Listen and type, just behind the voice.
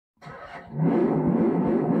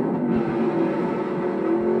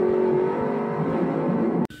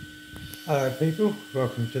Hello people,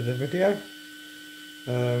 welcome to the video.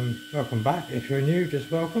 Welcome back. If you're new, just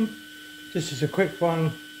welcome. This is a quick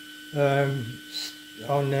one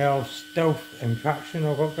on the old stealth infraction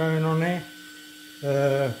I've got going on here.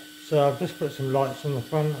 So I've just put some lights on the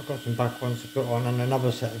front. I've got some back ones to put on and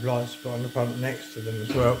another set of lights to put on the front next to them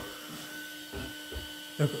as well.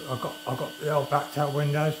 Look, I've got the old backed out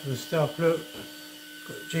windows for the stealth look.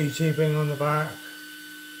 Got GT Bing on the back.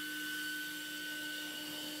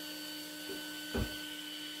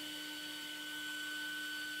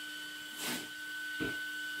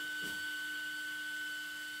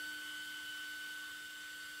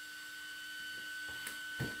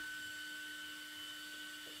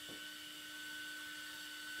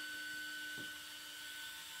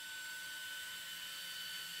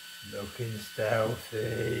 Looking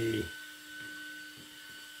stealthy.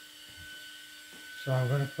 So I'm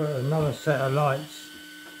going to put another set of lights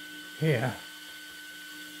here.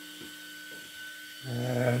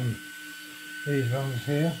 These ones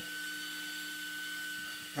here.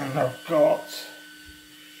 And I've got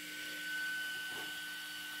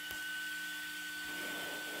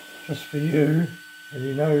just for you, and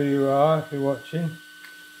you know who you are if you're watching,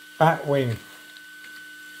 batwing.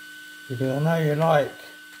 Because I know you like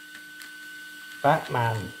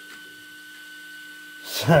Batman.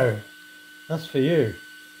 So that's for you.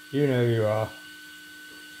 You know who you are.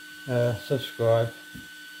 Subscribe.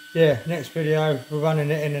 Yeah, next video we're running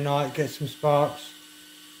it in the night, get some sparks.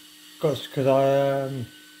 Because I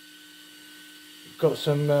got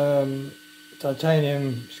some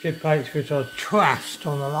titanium skid plates which I trashed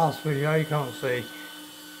on the last video, you can't see.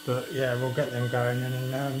 But yeah, we'll get them going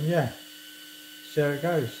and yeah, see how it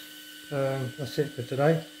goes. That's it for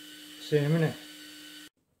today. See you in a minute.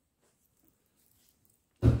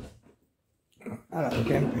 Hello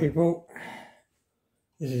again people,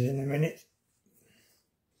 this is in a minute.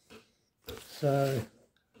 So,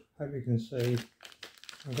 hope you can see,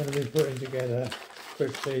 I'm going to be putting together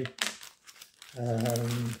quickly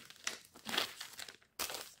the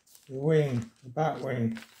wing, the bat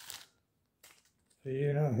wing, so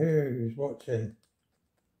you know who's watching,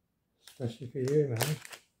 especially for you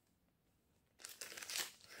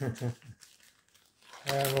man.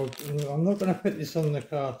 Well, I'm not going to put this on the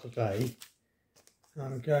car today.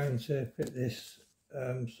 I'm going to fit this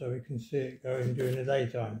so we can see it going during the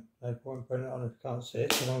daytime. No point putting it on if you can't see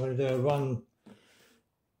it. So I'm going to do a run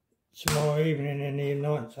tomorrow evening in the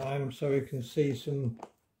night time so we can see some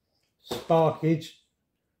sparkage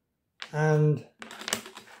and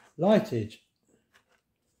lightage.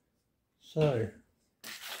 So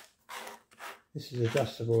this is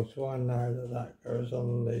adjustable, so I know that that goes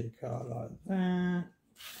on the car like that.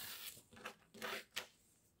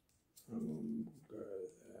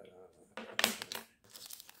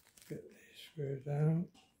 Get these screws down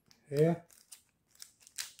here.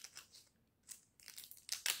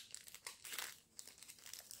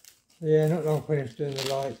 Yeah, not long finished doing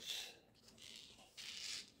the lights.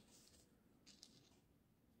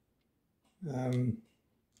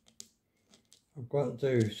 I've got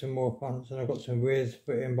to do some more fronts and I've got some rears to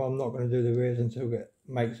put in, but I'm not going to do the rears until I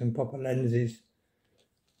make some proper lenses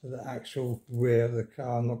for the actual rear of the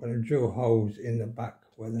car. I'm not going to drill holes in the back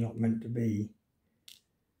where they're not meant to be,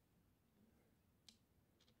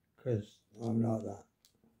 because I'm like that.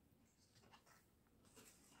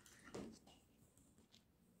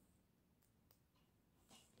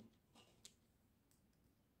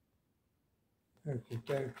 Okie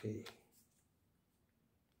dokie.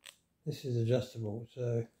 This is adjustable,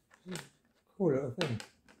 so cool little thing.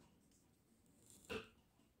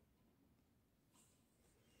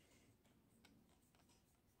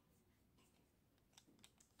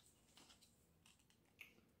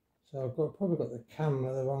 So I've probably got the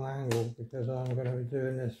camera the wrong angle because I'm going to be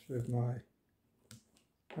doing this with my,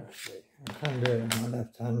 actually I can do it with my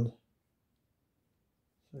left hand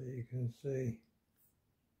so you can see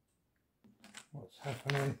what's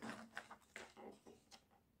happening.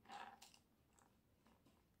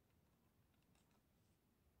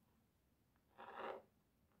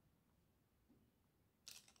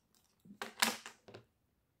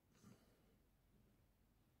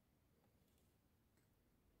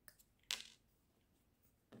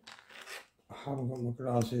 I haven't got my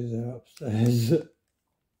glasses, they're upstairs.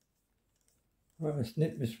 Right, let's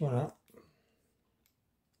nip this one up.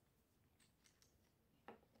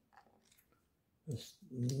 Just,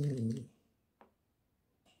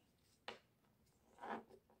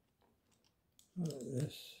 like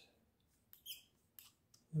this.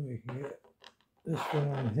 Then we can get this one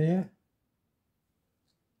on here.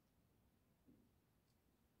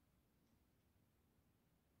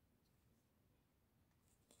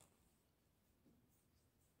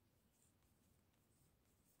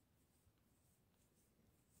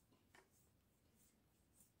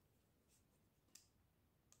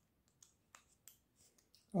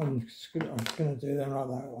 I'm going to do them like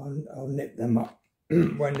that. I'll nip them up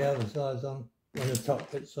when the other side's on, when the top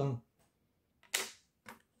bit's on.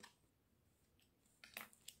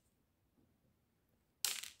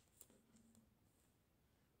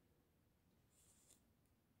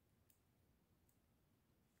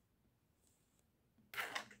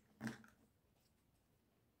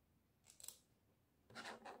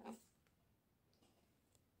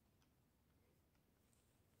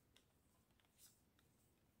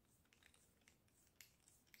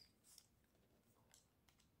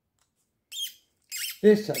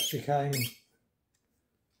 This actually came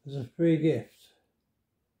as a free gift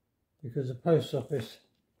because the post office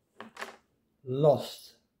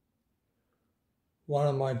lost one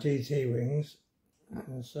of my GT wings,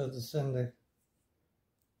 and so the sender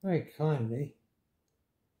very kindly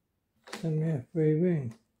sent me a free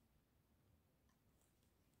wing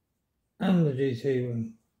and the GT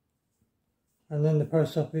wing, and then the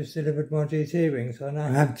post office delivered my GT wing, so I now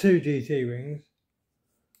have two GT wings,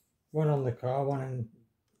 one on the car, one in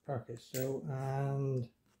bracket still, and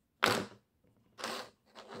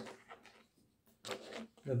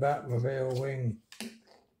the Batmobile wing.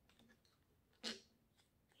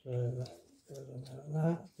 So that goes on like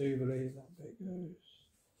that. I do believe that bit goes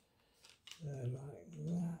there like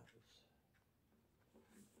that.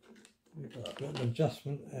 We've got a little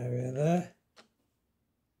adjustment area there.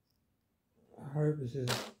 I hope this is,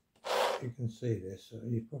 you can see this, so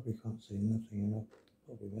you probably can't see nothing, and I'll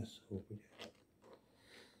probably mess it up with you.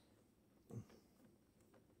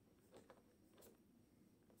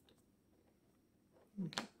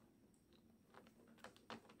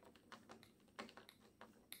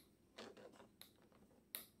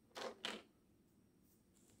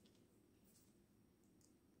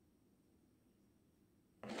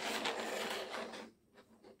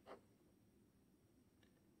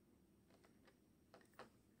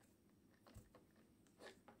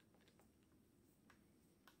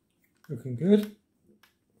 Looking good.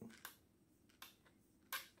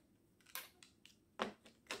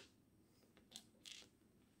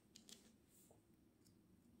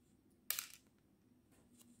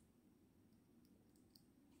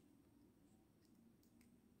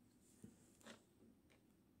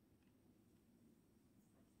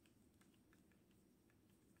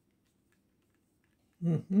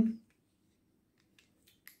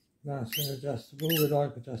 Nice and adjustable. We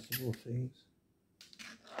like adjustable things,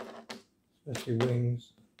 especially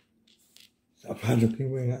wings. It's not a bad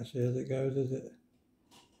looking wing actually as it goes, is it?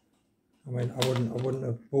 I mean, I wouldn't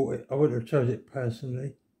have bought it. I wouldn't have chose it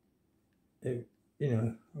personally. You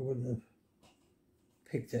know, I wouldn't have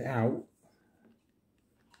picked it out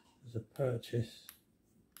as a purchase.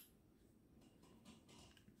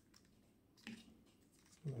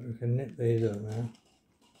 Well, we can nip these up now.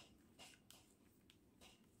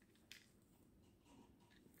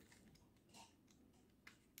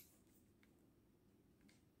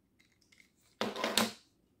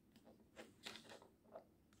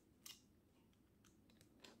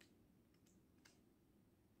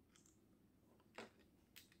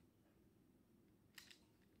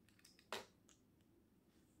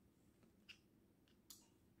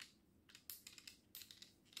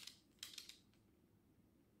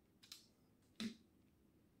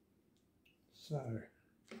 So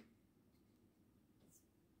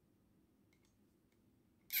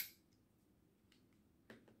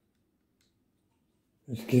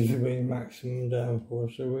this gives the wing maximum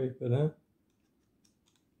downforce, shall we, for now?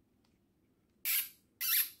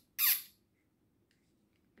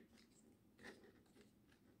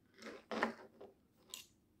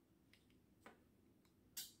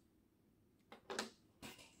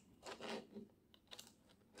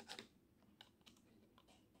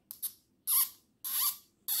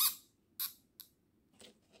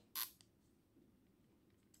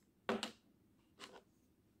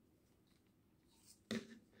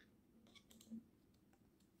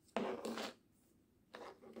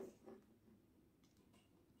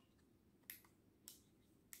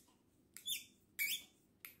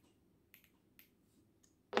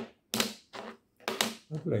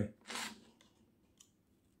 Lovely.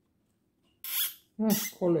 Nice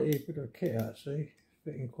quality bit of kit actually.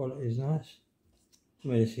 Fitting quality is nice. I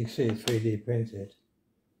mean, as you can see, it's 3D printed.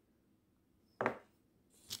 So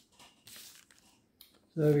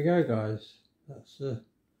there we go, guys. That's the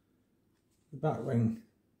batwing.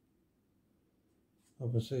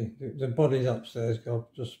 Obviously, the body's upstairs. I'm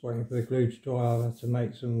just waiting for the glue to dry. I'll have to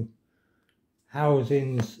make some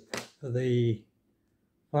housings for the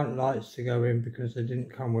front lights to go in because they didn't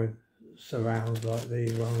come with surrounds like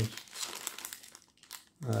these ones.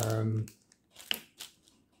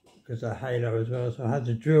 Because because of halo as well, so I had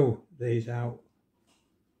to drill these out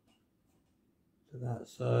to that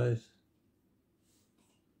size,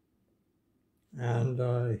 and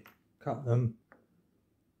I cut them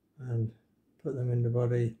and put them in the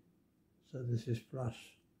body, so this is flush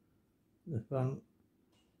the front,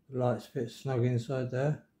 the lights fit snug inside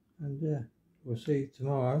there, and yeah, we'll see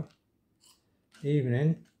tomorrow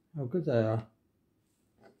evening how good they are.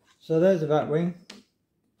 So there's the batwing.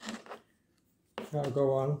 That'll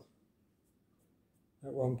go on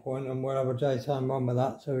at one point, and we'll have a daytime one with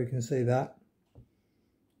that so we can see that.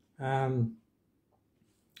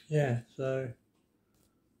 Yeah, so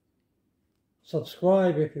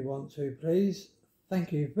subscribe if you want to, please.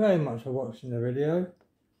 Thank you very much for watching the video.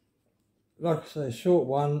 Like I say, a short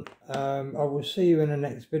one. I will see you in the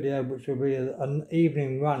next video, which will be an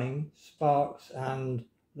evening running, sparks and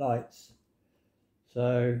lights.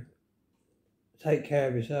 So take care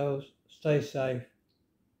of yourselves, stay safe.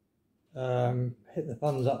 Hit the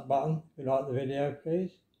thumbs up button if you like the video,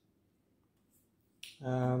 please.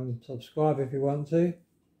 Subscribe if you want to,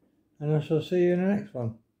 and I shall see you in the next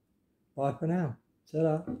one. Bye for now.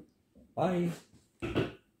 Ta-da. Bye.